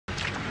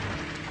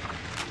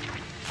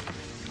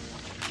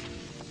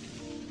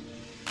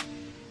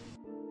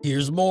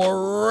Here's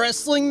more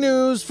wrestling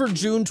news for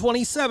June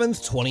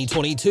 27th,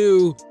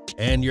 2022.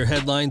 And your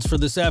headlines for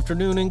this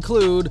afternoon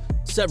include: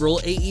 several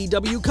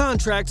AEW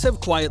contracts have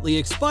quietly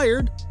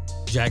expired,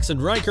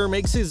 Jaxson Ryker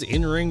makes his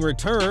in-ring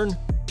return,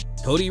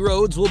 Cody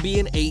Rhodes will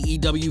be an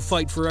AEW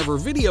Fight Forever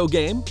video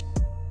game,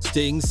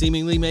 Sting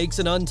seemingly makes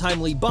an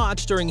untimely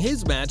botch during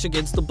his match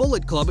against the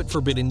Bullet Club at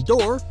Forbidden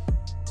Door,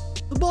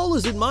 the ball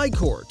is in my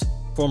court.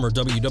 Former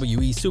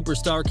WWE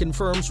superstar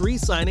confirms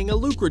re-signing a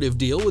lucrative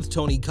deal with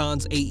Tony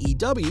Khan's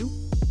AEW.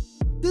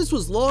 This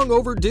was long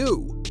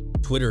overdue.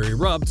 Twitter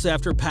erupts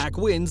after Pac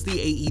wins the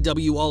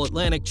AEW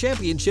All-Atlantic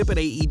Championship at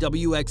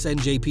AEW x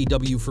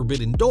NJPW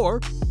Forbidden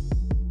Door.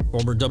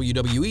 Former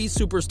WWE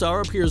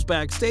superstar appears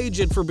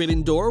backstage at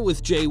Forbidden Door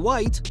with Jay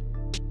White.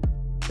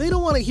 They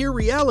don't want to hear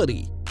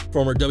reality.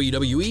 Former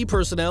WWE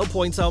personnel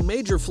points out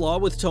major flaw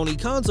with Tony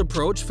Khan's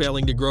approach,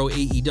 failing to grow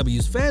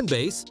AEW's fan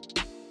base.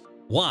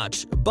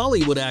 Watch,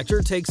 Bollywood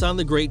actor takes on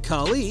the great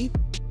Khali.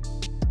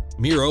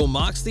 Miro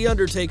mocks The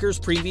Undertaker's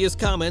previous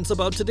comments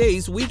about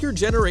today's weaker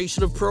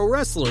generation of pro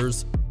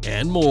wrestlers,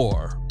 and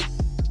more.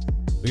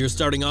 We are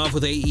starting off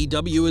with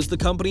AEW, as the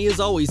company is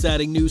always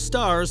adding new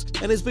stars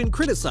and has been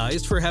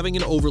criticized for having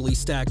an overly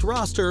stacked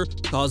roster,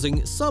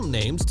 causing some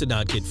names to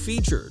not get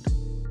featured.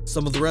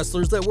 Some of the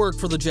wrestlers that work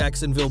for the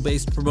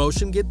Jacksonville-based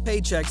promotion get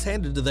paychecks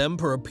handed to them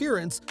per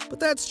appearance,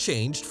 but that's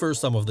changed for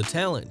some of the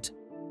talent.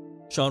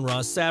 Sean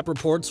Ross Sapp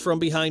reports from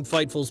behind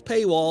Fightful's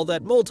paywall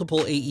that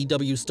multiple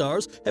AEW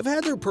stars have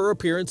had their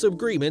per-appearance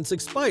agreements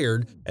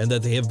expired and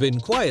that they have been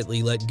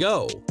quietly let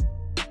go.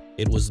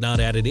 It was not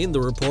added in the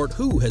report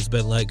who has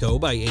been let go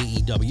by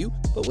AEW,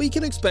 but we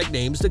can expect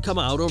names to come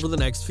out over the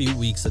next few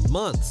weeks and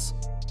months.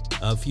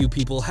 A few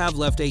people have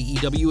left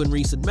AEW in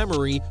recent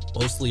memory,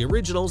 mostly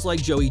originals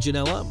like Joey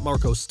Janela,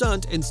 Marco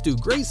Stunt, and Stu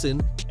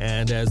Grayson,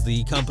 and as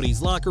the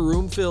company's locker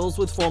room fills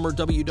with former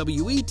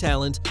WWE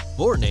talent,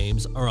 more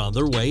names are on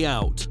their way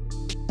out.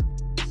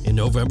 In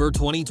November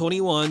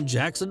 2021,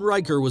 Jaxson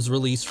Ryker was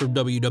released from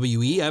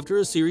WWE after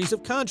a series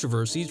of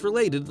controversies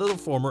related to the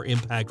former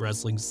Impact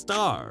Wrestling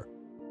star.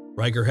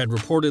 Ryker had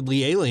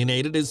reportedly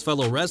alienated his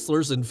fellow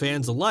wrestlers and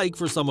fans alike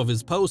for some of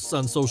his posts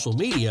on social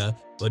media,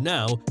 but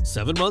now,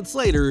 7 months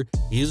later,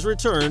 he has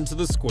returned to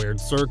the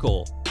squared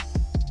circle.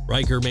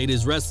 Ryker made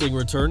his wrestling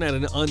return at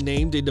an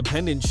unnamed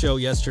independent show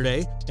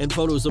yesterday, and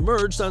photos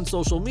emerged on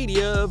social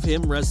media of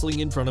him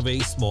wrestling in front of a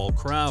small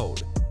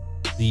crowd.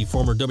 The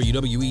former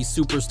WWE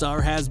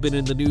superstar has been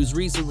in the news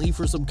recently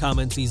for some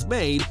comments he's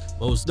made,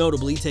 most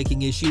notably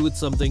taking issue with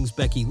some things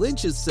Becky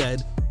Lynch has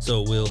said,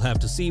 so we'll have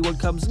to see what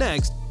comes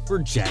next for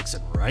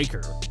Jaxson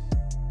Ryker.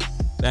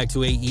 Back to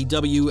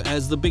AEW,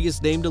 as the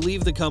biggest name to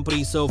leave the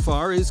company so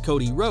far is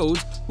Cody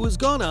Rhodes, who has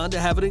gone on to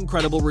have an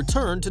incredible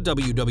return to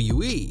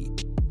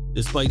WWE.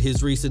 Despite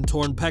his recent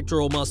torn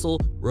pectoral muscle,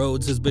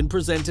 Rhodes has been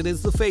presented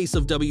as the face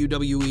of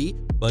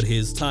WWE, but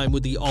his time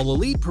with the All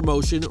Elite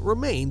promotion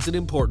remains an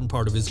important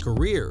part of his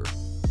career.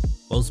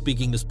 While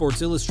speaking to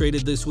Sports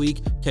Illustrated this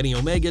week, Kenny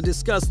Omega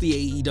discussed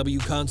the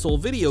AEW console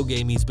video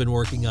game he's been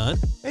working on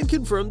and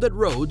confirmed that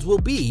Rhodes will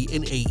be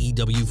in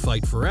AEW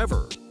Fight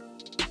Forever.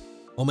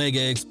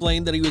 Omega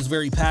explained that he was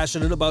very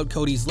passionate about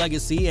Cody's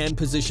legacy and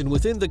position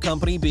within the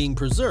company being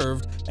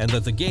preserved, and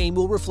that the game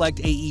will reflect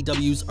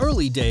AEW's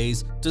early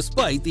days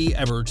despite the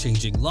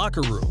ever-changing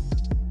locker room.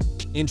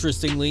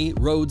 Interestingly,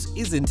 Rhodes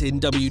isn't in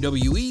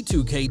WWE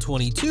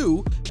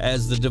 2K22,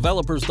 as the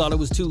developers thought it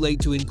was too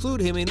late to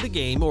include him in the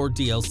game or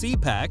DLC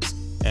packs,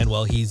 and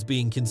while he's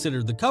being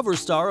considered the cover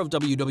star of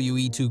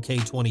WWE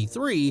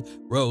 2K23,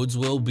 Rhodes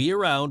will be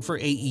around for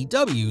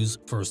AEW's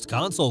first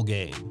console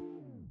game.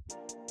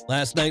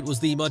 Last night was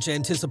the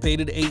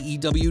much-anticipated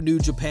AEW New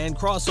Japan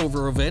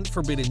crossover event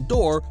Forbidden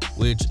Door,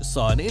 which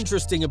saw an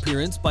interesting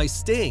appearance by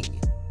Sting.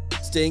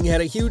 Sting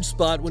had a huge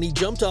spot when he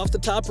jumped off the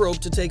top rope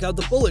to take out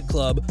the Bullet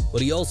Club,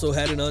 but he also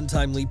had an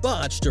untimely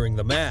botch during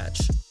the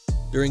match.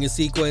 During a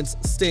sequence,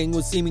 Sting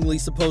was seemingly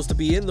supposed to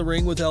be in the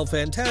ring with El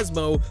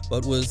Phantasmo,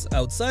 but was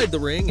outside the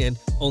ring and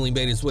only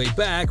made his way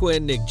back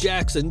when Nick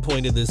Jackson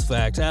pointed this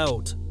fact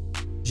out.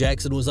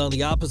 Jackson was on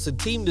the opposite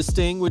team to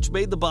Sting, which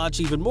made the botch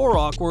even more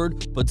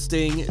awkward, but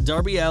Sting,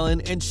 Darby Allin,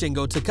 and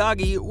Shingo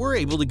Takagi were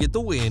able to get the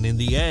win in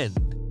the end.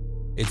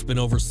 It's been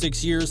over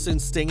 6 years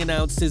since Sting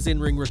announced his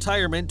in-ring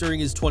retirement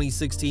during his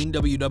 2016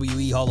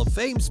 WWE Hall of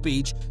Fame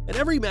speech, and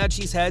every match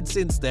he's had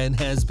since then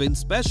has been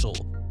special.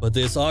 But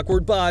this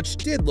awkward botch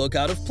did look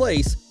out of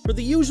place for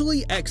the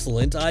usually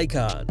excellent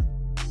icon.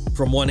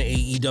 From one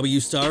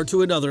AEW star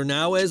to another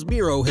now, as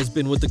Miro has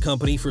been with the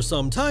company for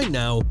some time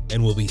now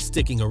and will be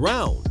sticking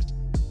around.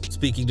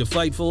 Speaking to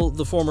Fightful,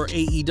 the former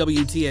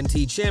AEW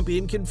TNT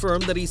champion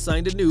confirmed that he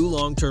signed a new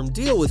long-term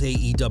deal with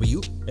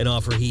AEW, an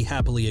offer he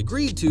happily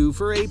agreed to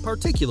for a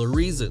particular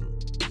reason.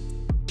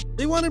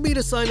 "They wanted me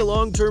to sign a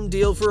long-term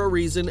deal for a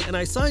reason, and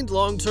I signed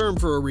long-term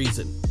for a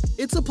reason.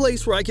 It's a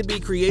place where I can be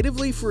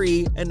creatively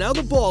free, and now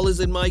the ball is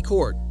in my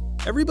court.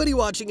 Everybody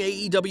watching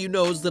AEW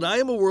knows that I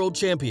am a world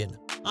champion.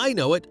 I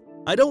know it.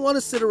 I don't want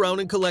to sit around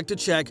and collect a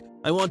check.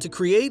 I want to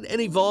create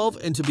and evolve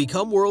and to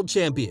become world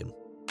champion."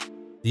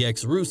 The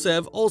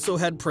ex-Rusev also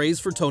had praise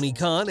for Tony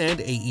Khan and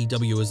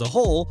AEW as a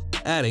whole,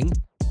 adding,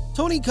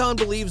 "Tony Khan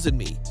believes in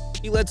me.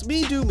 He lets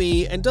me do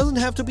me and doesn't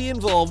have to be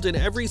involved in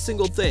every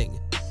single thing.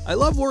 I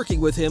love working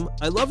with him,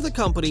 I love the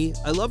company,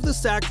 I love the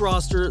stacked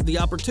roster, the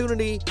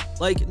opportunity.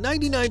 Like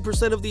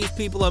 99% of these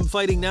people I'm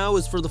fighting now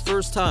is for the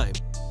first time.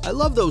 I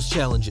love those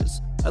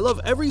challenges. I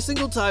love every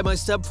single time I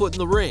step foot in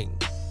the ring."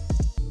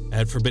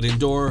 At Forbidden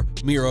Door,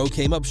 Miro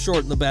came up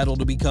short in the battle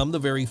to become the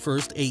very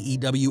first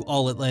AEW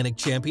All-Atlantic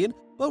Champion,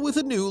 but with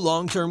a new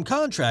long-term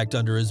contract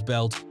under his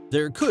belt,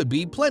 there could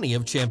be plenty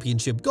of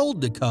championship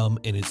gold to come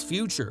in his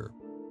future.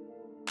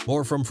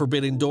 More from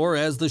Forbidden Door,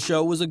 as the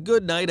show was a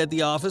good night at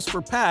the office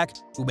for Pac,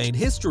 who made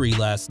history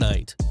last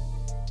night.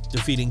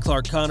 Defeating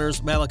Clark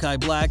Connors, Malachi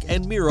Black,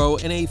 and Miro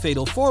in a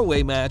fatal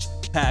four-way match,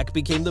 Pac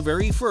became the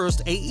very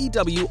first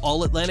AEW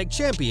All-Atlantic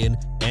Champion,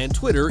 and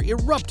Twitter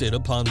erupted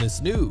upon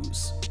this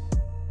news.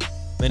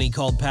 Many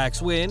called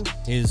Pac's win,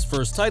 his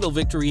first title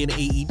victory in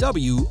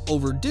AEW,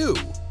 overdue,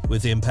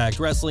 with Impact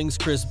Wrestling's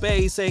Chris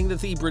Bay saying that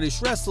the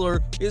British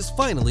wrestler is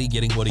finally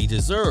getting what he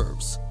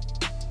deserves.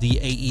 The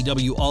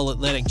AEW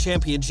All-Atlantic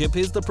Championship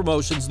is the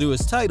promotion's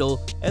newest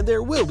title, and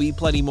there will be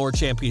plenty more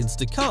champions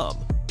to come,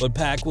 but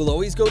Pac will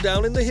always go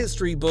down in the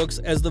history books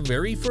as the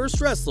very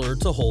first wrestler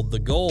to hold the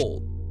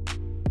gold.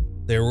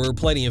 There were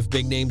plenty of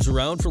big names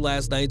around for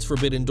last night's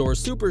Forbidden Door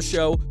Super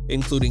Show,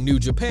 including New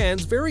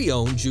Japan's very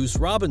own Juice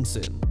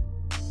Robinson.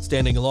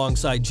 Standing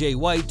alongside Jay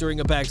White during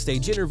a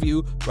backstage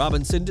interview,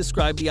 Robinson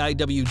described the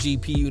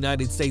IWGP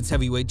United States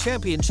Heavyweight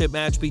Championship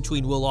match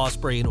between Will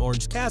Ospreay and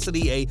Orange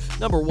Cassidy a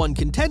 #1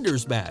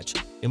 contenders match,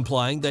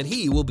 implying that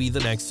he will be the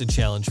next to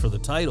challenge for the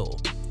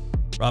title.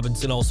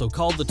 Robinson also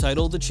called the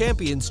title the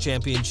Champions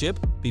Championship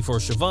before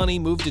Shivani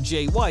moved to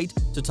Jay White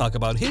to talk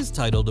about his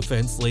title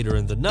defense later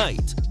in the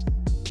night.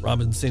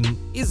 Robinson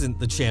isn't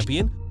the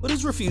champion, but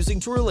is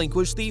refusing to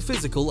relinquish the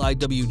physical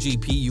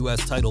IWGP US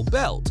title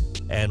belt,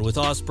 and with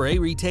Ospreay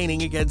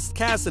retaining against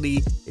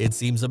Cassidy, it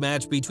seems a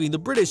match between the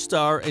British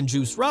star and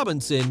Juice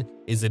Robinson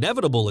is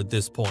inevitable at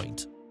this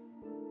point.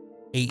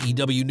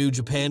 AEW New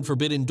Japan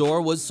Forbidden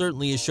Door was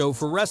certainly a show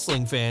for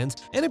wrestling fans,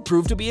 and it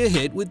proved to be a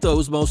hit with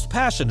those most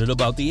passionate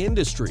about the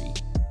industry.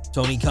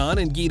 Tony Khan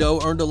and Guido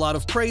earned a lot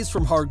of praise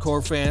from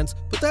hardcore fans,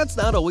 but that's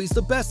not always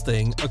the best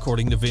thing,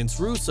 according to Vince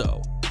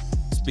Russo.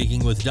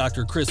 Speaking with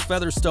Dr. Chris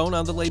Featherstone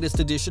on the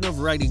latest edition of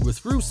Writing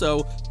with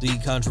Russo, the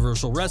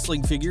controversial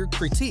wrestling figure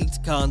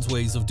critiqued Khan's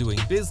ways of doing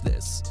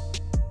business.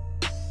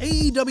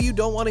 AEW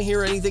don't want to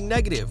hear anything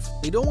negative.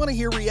 They don't want to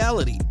hear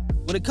reality.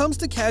 When it comes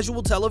to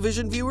casual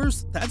television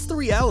viewers, that's the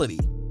reality.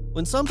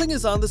 When something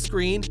is on the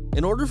screen,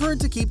 in order for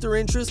it to keep their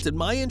interest and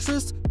my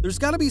interest, there's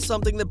got to be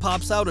something that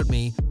pops out at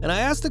me, and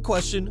I ask the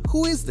question,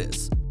 who is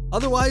this?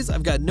 Otherwise,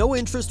 I've got no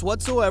interest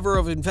whatsoever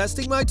of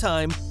investing my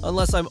time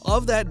unless I'm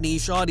of that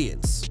niche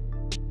audience.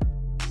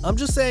 I'm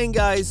just saying,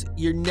 guys,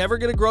 you're never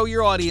going to grow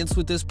your audience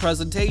with this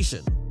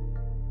presentation.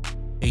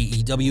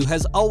 AEW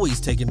has always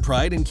taken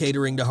pride in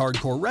catering to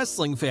hardcore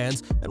wrestling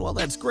fans, and while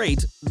that's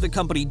great, the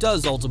company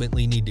does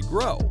ultimately need to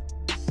grow.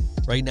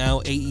 Right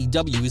now,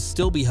 AEW is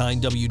still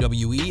behind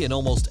WWE in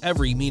almost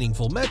every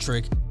meaningful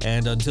metric,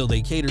 and until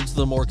they cater to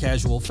the more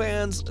casual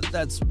fans,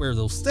 that's where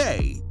they'll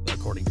stay,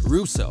 according to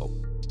Russo.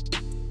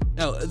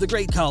 Now, the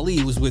great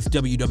Khali was with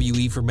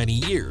WWE for many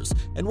years,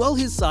 and while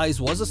his size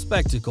was a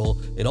spectacle,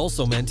 it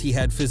also meant he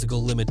had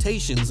physical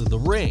limitations in the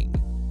ring.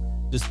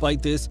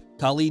 Despite this,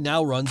 Khali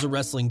now runs a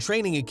wrestling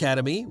training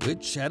academy,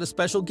 which had a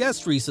special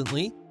guest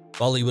recently.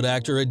 Bollywood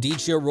actor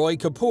Aditya Roy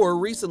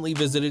Kapoor recently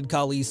visited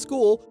Khali's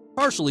school,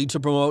 partially to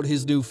promote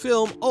his new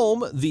film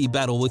Om: The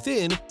Battle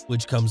Within,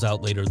 which comes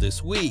out later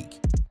this week.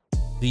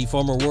 The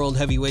former World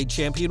Heavyweight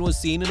Champion was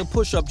seen in a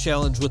push-up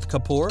challenge with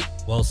Kapoor,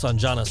 while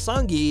Sanjana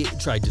Sanghi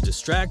tried to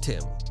distract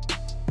him.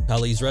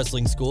 Khali's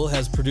wrestling school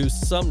has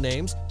produced some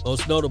names,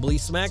 most notably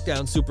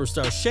SmackDown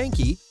superstar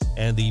Shanky,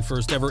 and the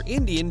first-ever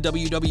Indian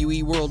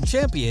WWE World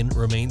Champion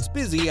remains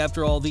busy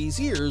after all these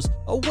years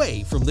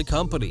away from the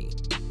company.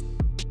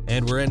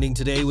 And we're ending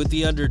today with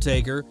The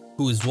Undertaker,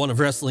 who is one of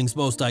wrestling's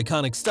most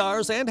iconic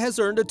stars and has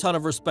earned a ton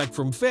of respect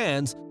from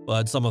fans,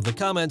 but some of the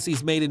comments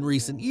he's made in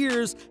recent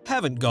years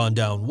haven't gone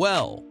down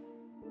well.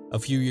 A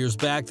few years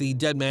back, the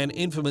dead man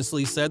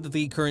infamously said that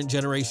the current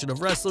generation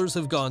of wrestlers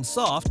have gone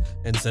soft,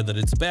 and said that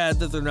it's bad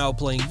that they're now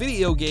playing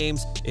video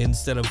games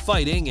instead of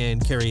fighting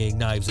and carrying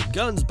knives and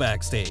guns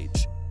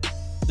backstage.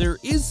 There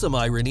is some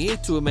irony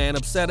to a man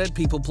upset at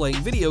people playing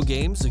video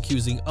games,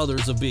 accusing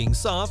others of being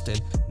soft,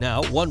 and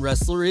now one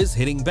wrestler is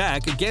hitting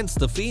back against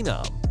the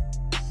Phenom.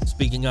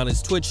 Speaking on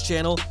his Twitch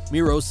channel,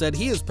 Miro said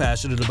he is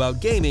passionate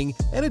about gaming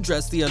and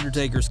addressed The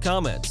Undertaker's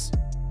comments.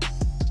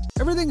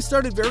 Everything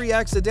started very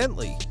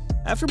accidentally.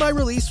 After my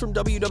release from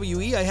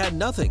WWE, I had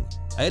nothing.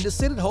 I had to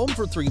sit at home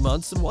for 3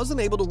 months and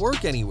wasn't able to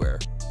work anywhere.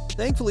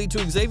 Thankfully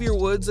to Xavier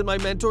Woods and my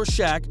mentor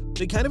Shaq,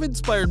 they kind of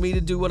inspired me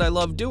to do what I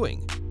love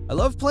doing. I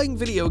love playing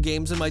video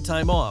games in my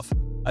time off.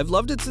 I've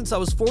loved it since I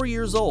was 4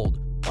 years old.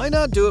 Why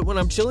not do it when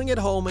I'm chilling at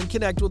home and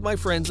connect with my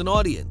friends and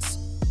audience?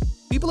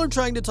 People are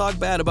trying to talk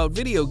bad about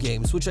video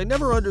games, which I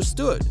never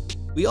understood.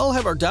 We all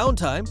have our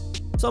downtime.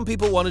 Some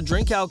people want to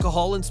drink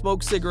alcohol and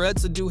smoke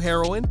cigarettes and do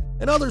heroin,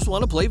 and others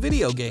want to play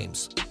video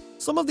games.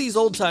 Some of these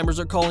old-timers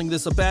are calling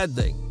this a bad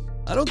thing.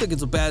 I don't think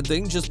it's a bad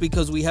thing. Just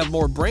because we have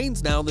more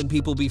brains now than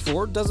people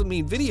before doesn't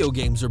mean video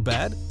games are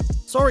bad.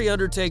 Sorry,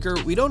 Undertaker,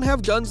 we don't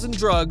have guns and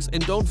drugs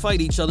and don't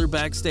fight each other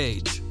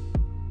backstage.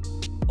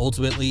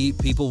 Ultimately,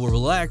 people will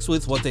relax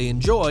with what they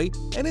enjoy,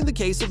 and in the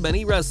case of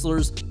many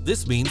wrestlers,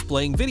 this means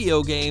playing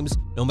video games,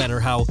 no matter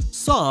how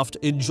soft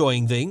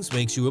enjoying things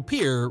makes you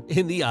appear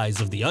in the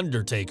eyes of the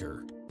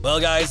Undertaker. Well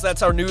guys,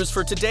 that's our news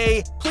for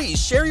today. Please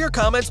share your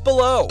comments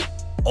below.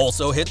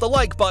 Also hit the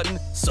like button,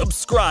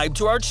 subscribe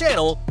to our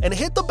channel, and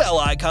hit the bell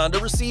icon to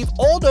receive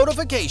all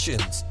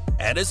notifications.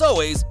 And as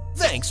always,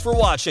 thanks for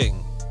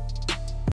watching.